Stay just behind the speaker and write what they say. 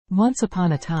Once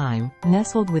upon a time,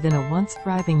 nestled within a once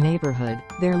thriving neighborhood,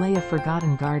 there lay a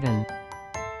forgotten garden.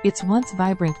 Its once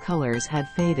vibrant colors had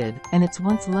faded, and its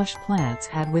once lush plants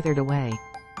had withered away.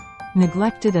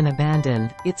 Neglected and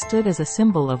abandoned, it stood as a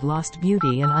symbol of lost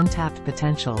beauty and untapped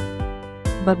potential.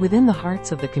 But within the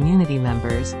hearts of the community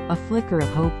members, a flicker of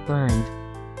hope burned.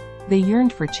 They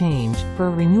yearned for change, for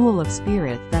a renewal of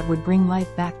spirit that would bring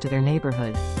life back to their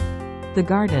neighborhood. The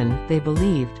garden, they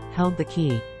believed, held the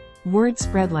key. Word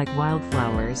spread like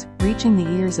wildflowers, reaching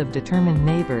the ears of determined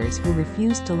neighbors who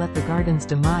refused to let the garden's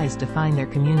demise define their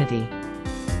community.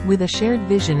 With a shared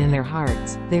vision in their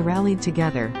hearts, they rallied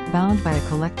together, bound by a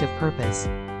collective purpose.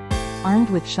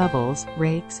 Armed with shovels,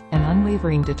 rakes, and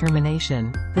unwavering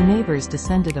determination, the neighbors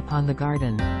descended upon the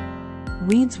garden.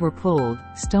 Weeds were pulled,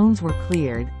 stones were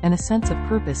cleared, and a sense of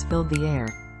purpose filled the air.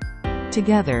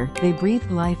 Together, they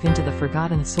breathed life into the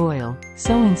forgotten soil,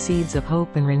 sowing seeds of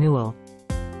hope and renewal.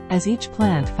 As each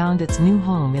plant found its new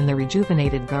home in the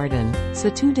rejuvenated garden, so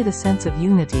too did a sense of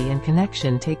unity and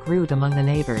connection take root among the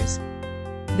neighbors.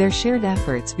 Their shared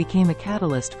efforts became a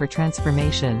catalyst for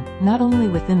transformation, not only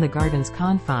within the garden's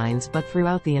confines but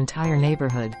throughout the entire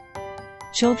neighborhood.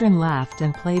 Children laughed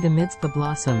and played amidst the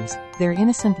blossoms, their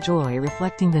innocent joy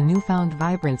reflecting the newfound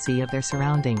vibrancy of their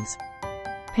surroundings.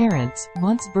 Parents,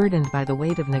 once burdened by the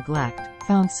weight of neglect,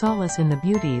 found solace in the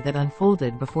beauty that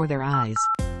unfolded before their eyes.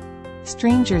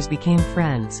 Strangers became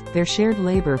friends, their shared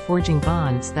labor forging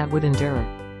bonds that would endure.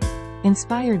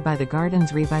 Inspired by the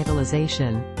garden's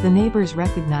revitalization, the neighbors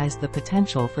recognized the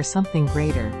potential for something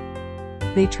greater.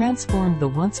 They transformed the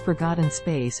once forgotten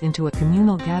space into a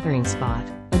communal gathering spot,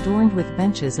 adorned with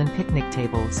benches and picnic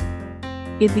tables.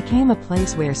 It became a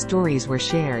place where stories were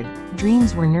shared,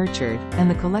 dreams were nurtured, and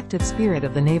the collective spirit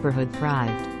of the neighborhood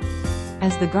thrived.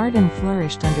 As the garden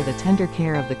flourished under the tender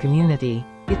care of the community,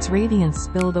 its radiance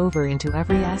spilled over into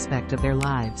every aspect of their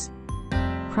lives.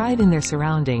 Pride in their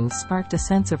surroundings sparked a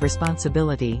sense of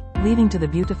responsibility, leading to the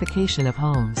beautification of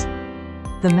homes,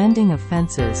 the mending of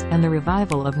fences, and the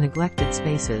revival of neglected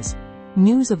spaces.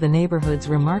 News of the neighborhood's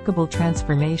remarkable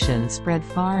transformation spread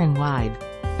far and wide,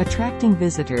 attracting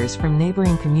visitors from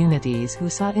neighboring communities who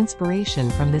sought inspiration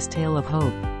from this tale of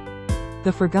hope.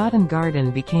 The Forgotten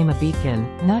Garden became a beacon,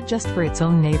 not just for its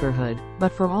own neighborhood,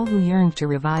 but for all who yearned to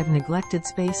revive neglected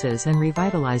spaces and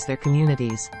revitalize their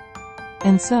communities.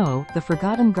 And so, the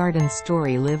Forgotten Garden's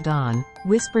story lived on,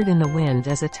 whispered in the wind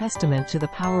as a testament to the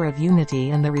power of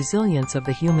unity and the resilience of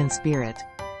the human spirit.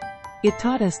 It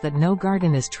taught us that no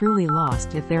garden is truly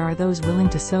lost if there are those willing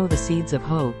to sow the seeds of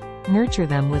hope, nurture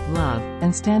them with love,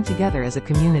 and stand together as a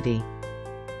community.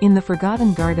 In the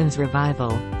Forgotten Garden's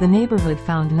revival, the neighborhood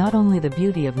found not only the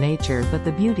beauty of nature but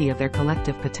the beauty of their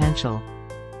collective potential.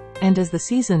 And as the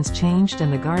seasons changed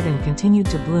and the garden continued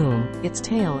to bloom, its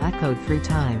tale echoed through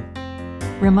time,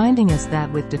 reminding us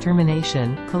that with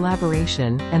determination,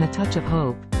 collaboration, and a touch of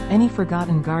hope, any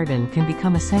forgotten garden can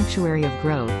become a sanctuary of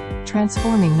growth,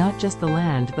 transforming not just the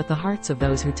land but the hearts of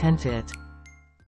those who tend to it.